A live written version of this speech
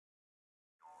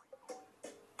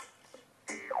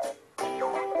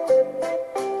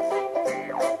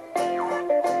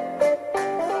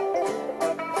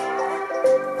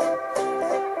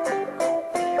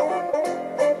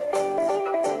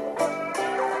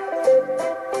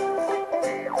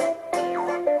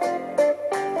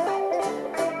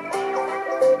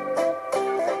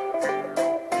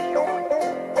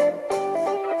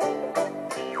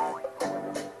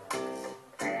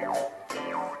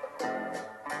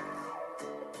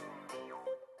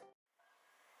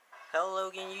Hello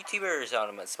again, YouTubers.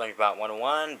 Ultimate SpongeBob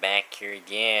 101 back here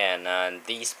again on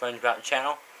the SpongeBob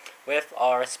channel with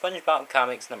our SpongeBob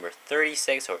Comics number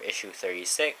 36 or issue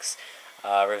 36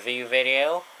 review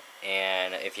video.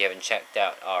 And if you haven't checked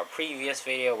out our previous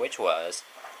video, which was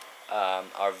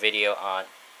our video on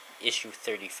issue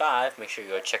 35, make sure you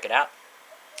go check it out.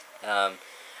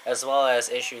 As well as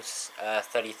issues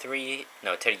 32,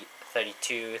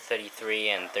 33,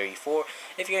 and 34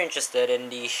 if you're interested in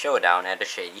the Showdown at the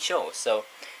Shady Shoals. So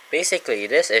basically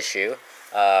this issue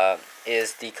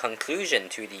is the conclusion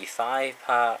to the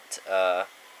 5-part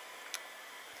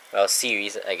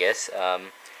series, I guess,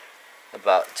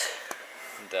 about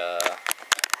the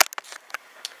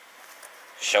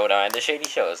Showdown at the Shady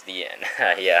Shoals, the end.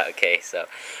 Yeah, okay, so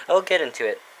I'll get into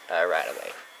it right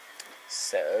away.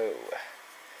 So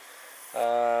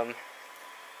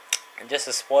just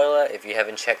a spoiler, if you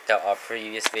haven't checked out our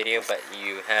previous video, but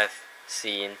you have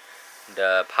seen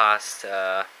the past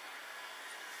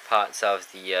parts of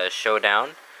the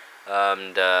Showdown,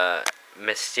 the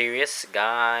mysterious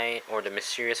guy, or the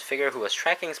mysterious figure who was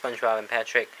tracking SpongeBob and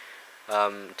Patrick,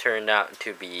 turned out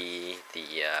to be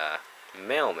the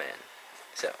mailman.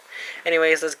 So,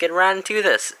 anyways, let's get right into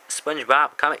this.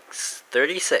 SpongeBob Comics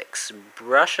 36,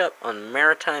 Brush Up on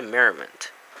Maritime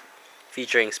Merriment,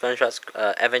 featuring SpongeBob's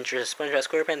adventures of SpongeBob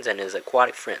SquarePants and his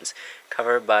aquatic friends,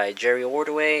 covered by Jerry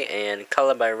Ordway and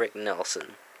colored by Rick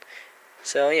Nelson.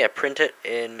 So yeah, printed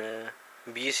in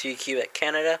BC, Quebec,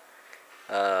 Canada,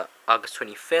 August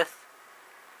 25th.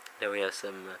 Then we have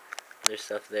some other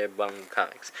stuff there, Bung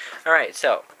Comics. Alright,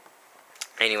 so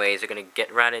anyways, we're gonna get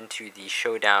right into the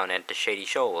Showdown at the Shady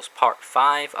Shoals, part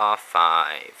 5 of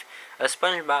 5, a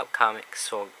SpongeBob Comics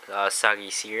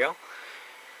saga serial.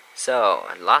 So,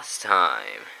 last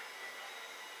time,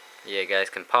 you guys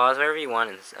can pause wherever you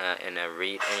want and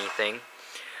read anything.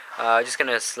 Just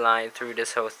gonna slide through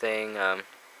this whole thing.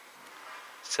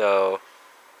 So,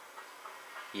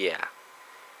 yeah.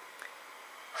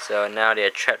 So now they're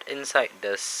trapped inside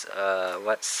this,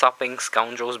 sopping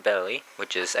scoundrel's belly,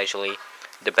 which is actually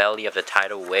the belly of the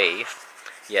Tidal Wave.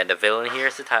 Yeah, the villain here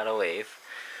is the Tidal Wave.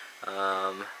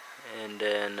 And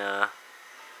then,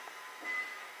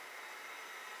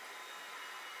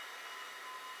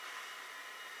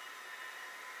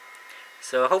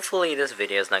 so hopefully this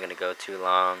video is not going to go too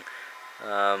long,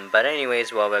 but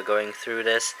anyways, while we're going through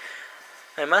this,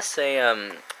 I must say,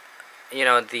 you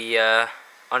know, on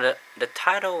the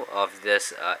title of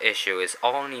this issue is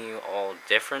all new, all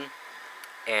different,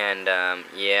 and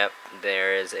yep,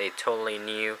 there is a totally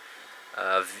new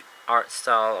art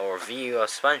style or view of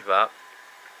SpongeBob.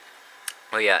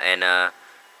 Oh yeah, and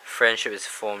friendship is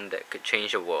formed that could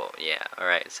change the world. Yeah,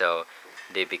 alright, so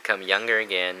they become younger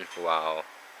again. Wow.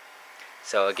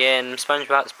 So again,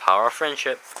 SpongeBob's power of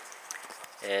friendship,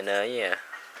 and yeah,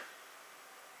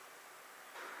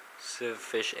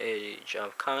 Silverfish Age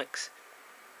of Comics.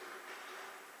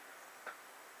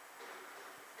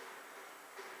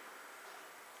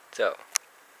 So,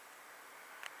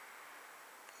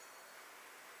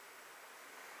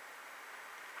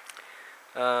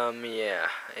 yeah.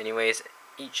 Anyways,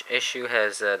 each issue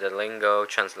has the lingo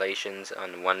translations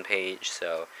on one page.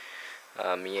 So,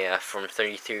 yeah, from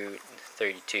 32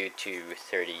 to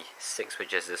 36,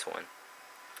 which is this one.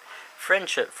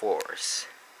 Friendship Force.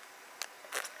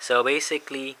 So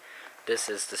basically, this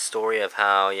is the story of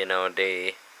how, you know,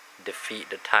 they defeat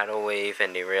the Tidal Wave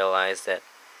and they realize that,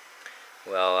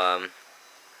 well,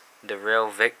 the real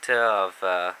victor of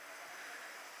the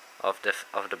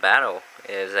battle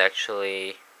is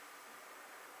actually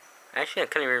I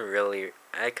can't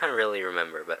really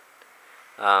remember, but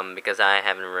because I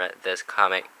haven't read this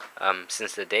comic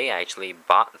since the day I actually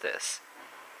bought this.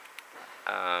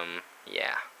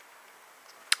 Yeah.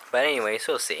 But anyways,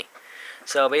 we'll see.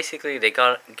 So basically, they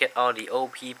get all the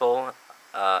old people,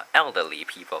 elderly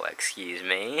people, excuse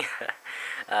me,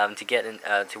 to get in,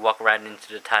 to walk right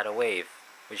into the Tidal Wave,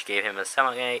 which gave him a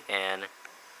stomachache, and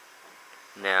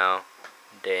now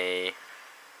they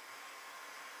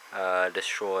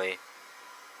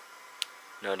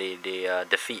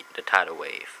defeat the Tidal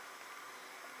Wave,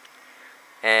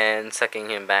 and sucking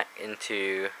him back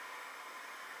into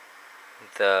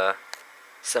the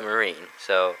submarine.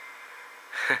 So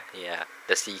yeah,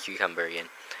 the sea cucumber again.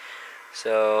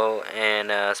 So, and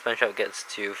SpongeBob gets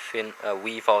to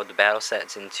weave all the battle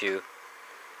sets into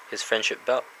his friendship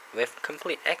belt with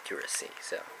complete accuracy.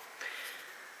 So,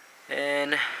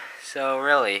 and so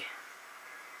really,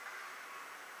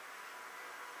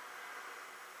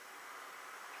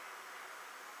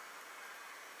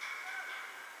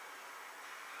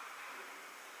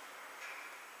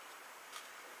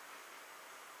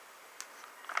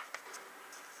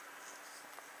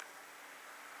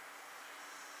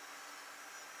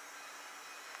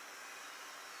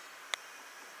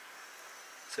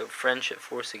 So friendship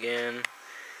force again.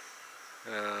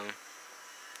 The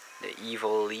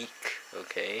evil leak.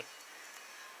 Okay.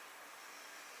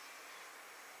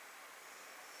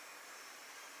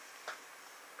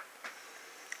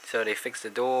 So they fixed the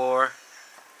door.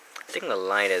 I think the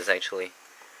light is actually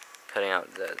cutting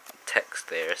out the text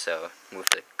there, so move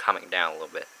the comic down a little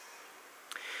bit.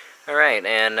 Alright,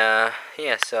 and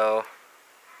yeah, so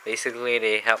basically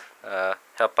they help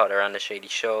out around the Shady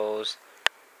Shoals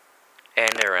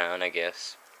and around, I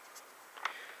guess.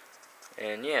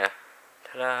 And yeah,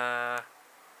 ta-da!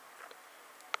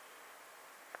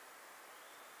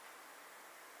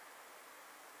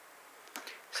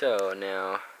 So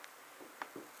now,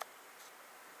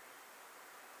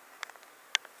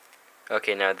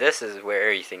 okay, now this is where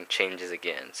everything changes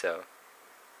again. So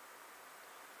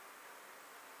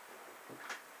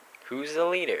who's the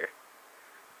leader?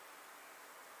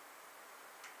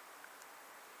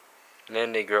 And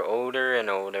then they grow older and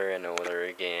older and older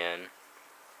again.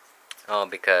 Oh,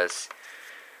 because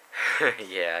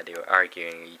yeah, they were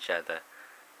arguing with each other.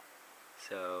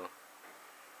 So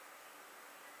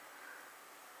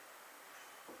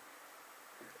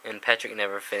and Patrick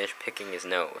never finished picking his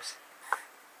nose.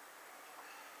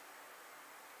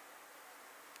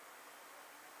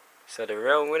 So the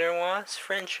real winner was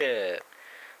friendship.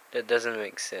 That doesn't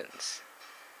make sense.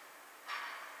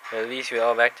 But at least we're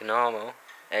all back to normal.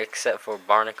 Except for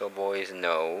Barnacle Boy's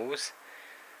nose.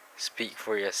 Speak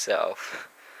for yourself.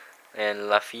 And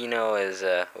Lafino is,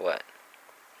 what?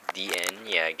 DN?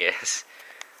 Yeah, I guess.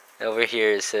 Over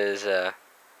here it says, oh,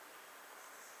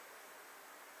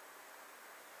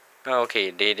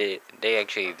 okay, they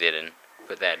actually didn't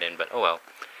put that in, but oh well.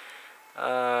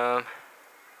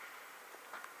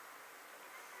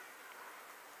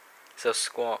 So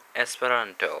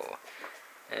Esperanto.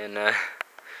 And,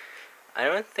 I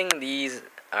don't think these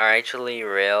are actually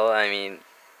real. I mean,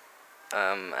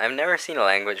 I've never seen a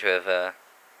language with,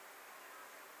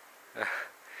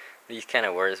 these kind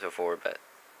of words before, but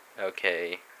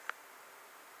okay.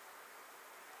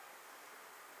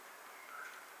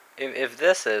 If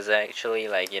this is actually,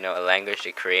 like, you know, a language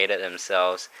they created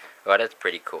themselves, well, that's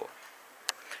pretty cool.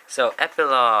 So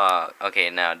epilogue. Okay,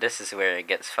 now this is where it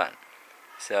gets fun.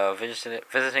 So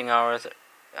visiting hours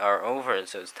are over,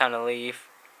 so it's time to leave.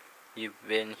 You've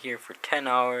been here for 10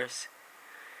 hours.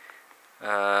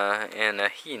 And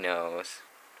he knows.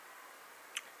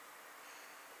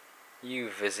 You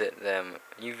visit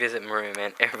Mermaid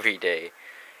Man every day.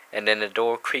 And then the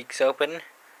door creaks open.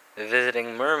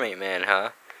 Visiting Mermaid Man,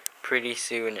 huh? Pretty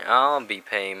soon I'll be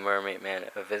paying Mermaid Man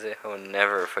a visit he'll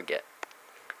never forget.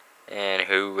 And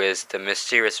who is the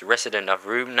mysterious resident of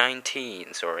room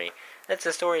 19? Sorry, that's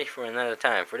a story for another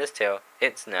time. For this tale,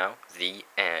 it's now the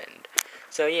end.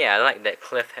 So yeah, I like that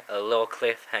a little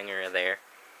cliffhanger there.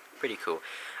 Pretty cool.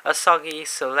 A Soggy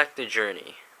Selected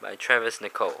Journey by Travis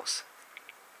Nichols.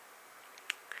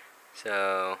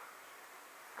 So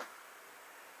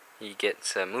he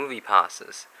gets movie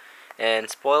passes. And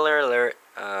spoiler alert,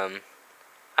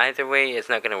 either way, it's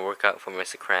not gonna work out for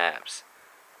Mr. Krabs.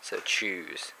 So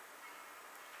choose.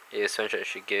 If SpongeBob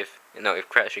should give, if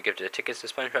Krabs should give the tickets to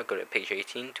SpongeBob, go to page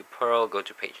 18. To Pearl, go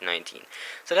to page 19.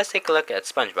 So let's take a look at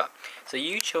SpongeBob. So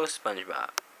you chose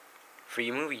SpongeBob.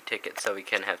 Free movie tickets, so we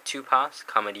can have two paths,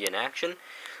 comedy and action.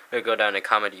 We'll go down the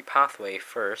comedy pathway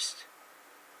first.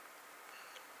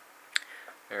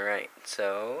 Alright,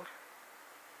 so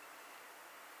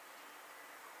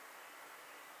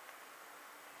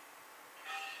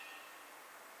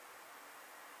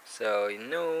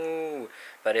no,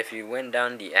 but if you went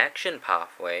down the action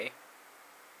pathway,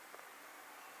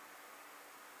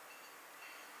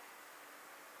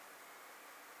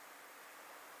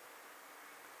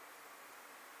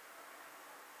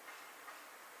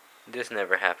 this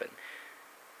never happened.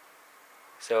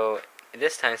 So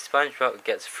this time SpongeBob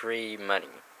gets free money,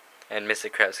 and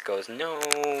Mr. Krabs goes, no.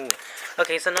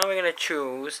 Okay, so now we're gonna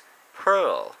choose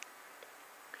Pearl.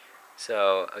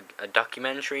 So a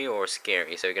documentary or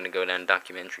scary. So we're gonna go down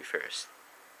documentary first.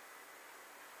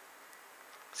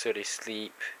 So they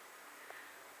sleep.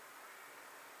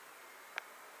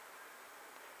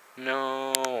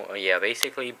 No. Oh, yeah,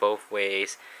 basically both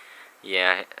ways.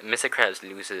 Yeah, Mr. Krabs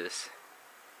loses.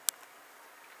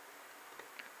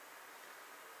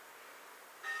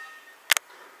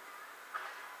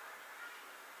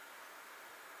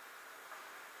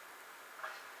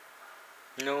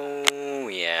 No,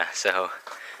 yeah, so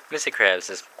Mr. Krabs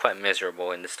is quite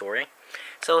miserable in the story.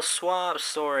 So swap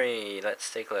story,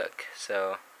 let's take a look.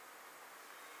 So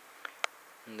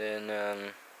and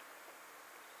then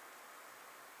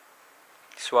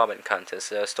swap and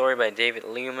contest. A story by David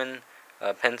Lehman,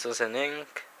 pencils and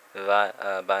ink.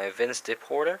 by Vince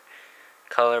DePorter,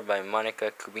 color by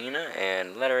Monica Kubina,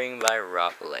 and lettering by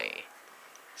Rob Lay.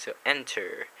 So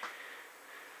enter.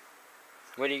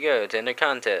 Where do you go to enter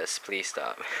contest? Please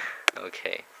stop.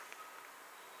 Okay.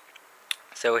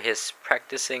 So he's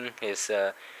practicing his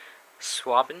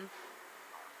swabbing.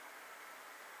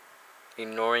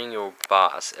 Ignoring your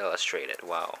boss illustrated.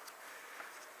 Wow.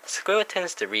 Squirrel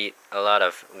tends to read a lot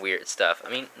of weird stuff. I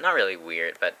mean, not really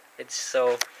weird, but it's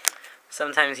so...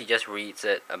 Sometimes he just reads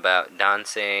it about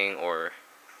dancing or...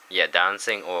 Yeah,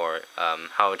 dancing or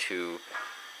how to,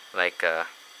 like,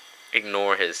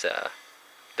 ignore his,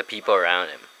 the people around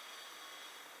him.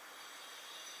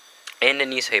 And the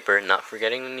newspaper, not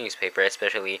forgetting the newspaper,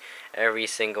 especially every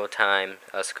single time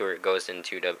a Squirt goes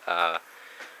into the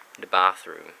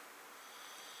bathroom.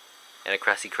 And a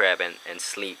Krusty Krab and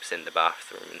sleeps in the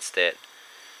bathroom instead.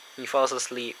 He falls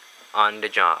asleep on the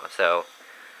job, so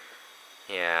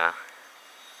yeah.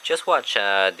 Just watch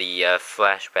the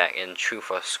flashback in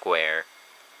Truth or Square.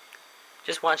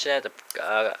 Just watched that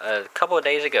a couple of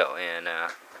days ago, and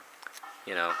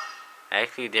you know, I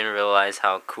actually didn't realize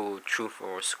how cool Truth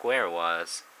or Square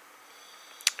was.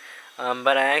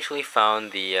 But I actually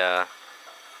found the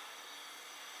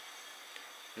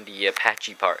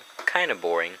Apache part kind of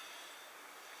boring.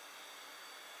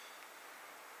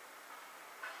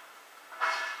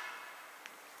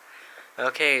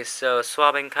 Okay, so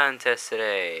swabbing contest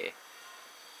today.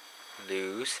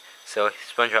 Lose. So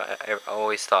SpongeBob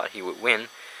always thought he would win,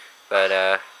 but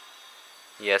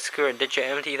yeah, screw it. Did you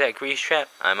empty that grease trap?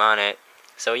 I'm on it.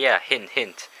 So yeah, hint,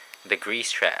 hint, the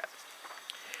grease trap.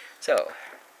 So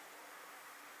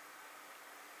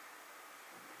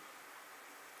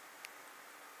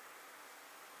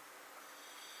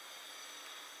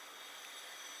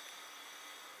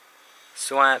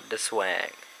swap the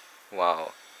swag.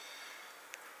 Wow.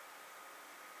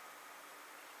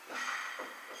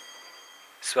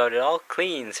 Swabbed it all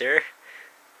clean, sir.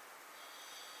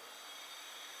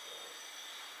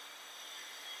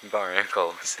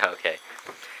 Barnacles. Okay.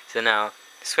 So now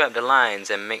swap the lines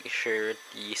and make sure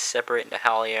you separate the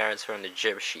halyards from the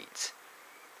jib sheets.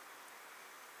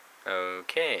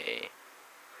 Okay.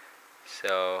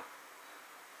 So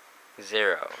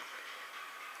 0.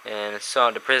 And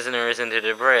swap the prisoners into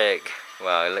the brig.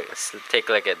 Wow, let's take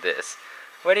a look at this.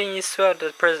 Why didn't you swap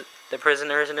the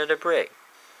prisoners into the brig?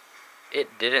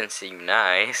 It didn't seem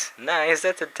nice. Nice,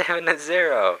 that's a definite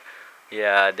 0.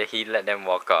 Yeah, he let them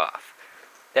walk off.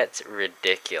 That's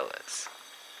ridiculous.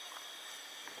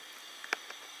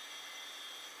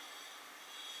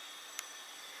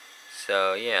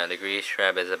 So yeah, the grease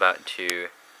trap is about to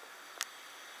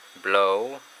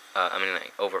blow.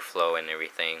 Like overflow and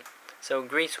everything. So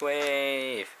grease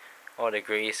wave. All the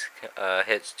grease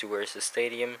hits towards the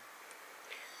stadium,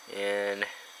 and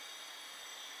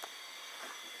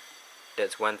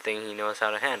that's one thing he knows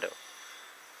how to handle.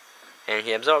 And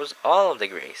he absorbs all of the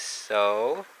grease.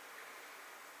 So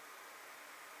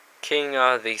king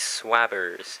of the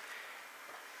swabbers.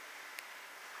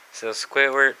 So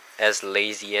Squidward as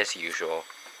lazy as usual.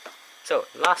 So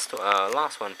last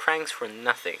one, Pranks for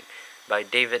Nothing by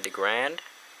David the Grand.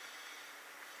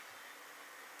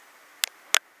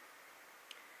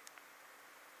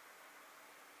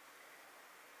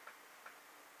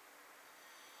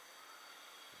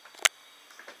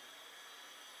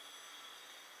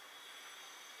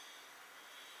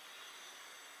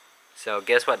 So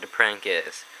guess what the prank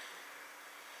is?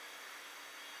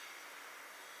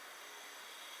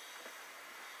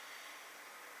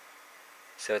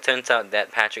 So it turns out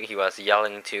that Patrick he was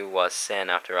yelling to was Sam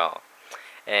after all.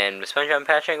 And SpongeBob and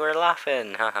Patrick were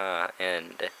laughing, haha.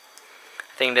 And I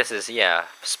think this is, yeah,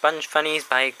 Sponge Funnies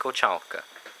by Kochalka.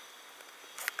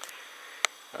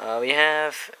 We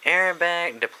have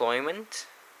airbag deployment.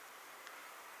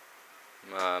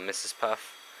 Mrs.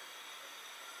 Puff.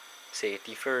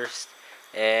 Safety first.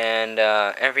 And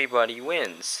everybody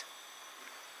wins.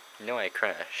 No, I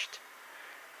crashed.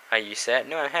 Are you sad?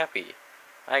 No, I'm happy.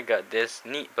 I got this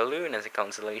neat balloon as a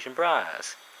consolation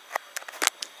prize.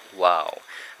 Wow.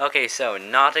 Okay, so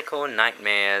nautical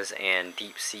nightmares and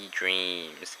deep sea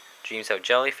dreams. Dreams of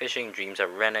jellyfishing, dreams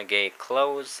of renegade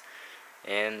clothes,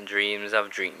 and dreams of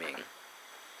dreaming.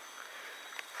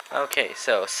 Okay,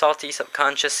 so salty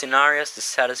subconscious scenarios to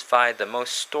satisfy the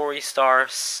most story star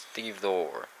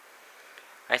stevedore.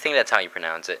 I think that's how you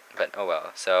pronounce it, but oh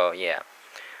well. So yeah,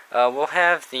 we'll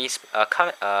have these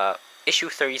issue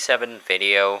 37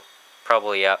 video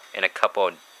probably up in a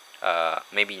couple,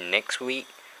 maybe next week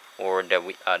or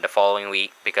the following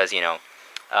week, because you know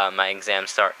my exam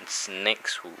starts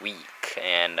next week,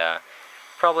 and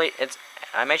probably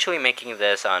I'm actually making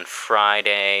this on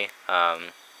Friday.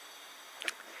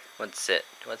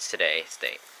 What's today's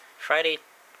date? Friday,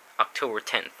 October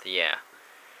 10th. Yeah.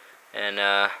 And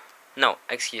no,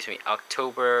 excuse me,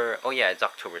 October. Oh yeah, it's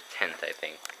October 10th, I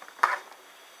think.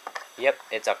 Yep,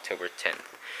 it's October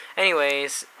 10th.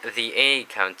 Anyways, the A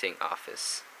counting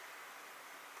office.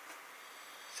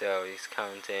 So he's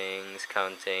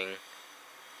counting.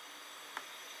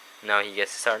 Now he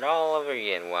gets to start all over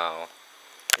again. Wow.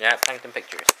 Yeah, plankton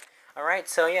pictures. Alright,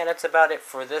 so yeah, that's about it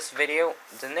for this video.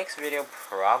 The next video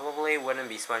probably wouldn't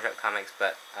be SpongeBob comics,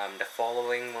 but the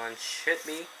following one should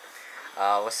be.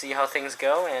 We'll see how things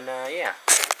go, and yeah.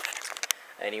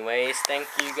 Anyways, thank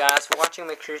you guys for watching.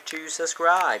 Make sure to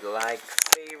subscribe, like,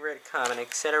 favorite, comment,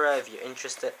 etc. if you're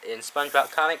interested in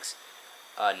SpongeBob comics.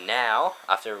 Now,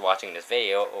 after watching this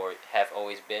video, or have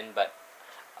always been, but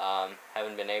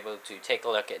haven't been able to take a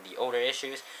look at the older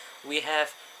issues, we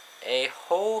have a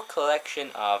whole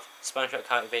collection of SpongeBob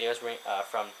comic videos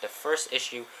from the first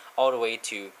issue all the way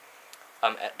to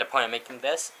at the point of making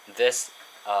this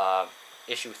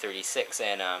issue 36,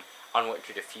 and onward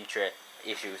to the future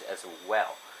issues as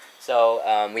well. So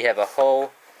we have a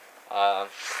whole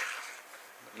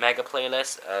mega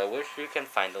playlist, which you can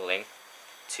find the link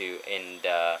to in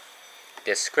the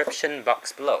description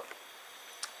box below,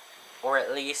 or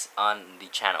at least on the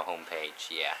channel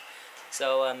homepage. Yeah.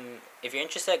 So if you're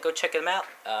interested, go check them out.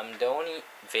 The only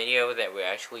video that we're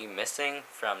actually missing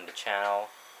from the channel,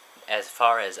 as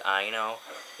far as I know,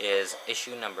 is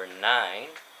issue number 9,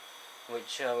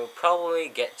 which we'll probably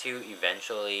get to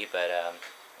eventually. But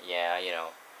yeah, you know,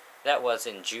 that was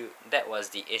in June. That was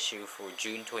the issue for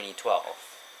June 2012.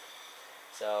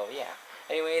 So yeah.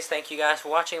 Anyways, thank you guys for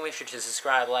watching. Make sure to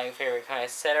subscribe, like, favorite, comment,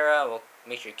 etc. We'll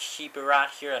make sure to keep it right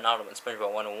here on Ultimate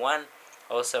SpongeBob 101.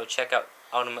 Also, check out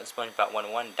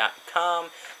UltimateSpongeBob101.com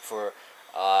for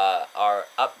our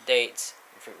updates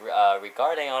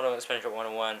regarding Ultimate SpongeBob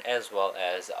 101, as well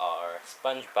as our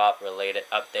SpongeBob related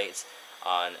updates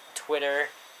on Twitter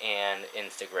and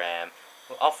Instagram,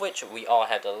 of which we all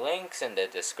have the links in the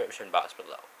description box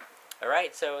below.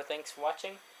 Alright, so thanks for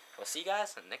watching. We'll see you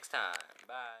guys next time.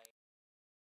 Bye.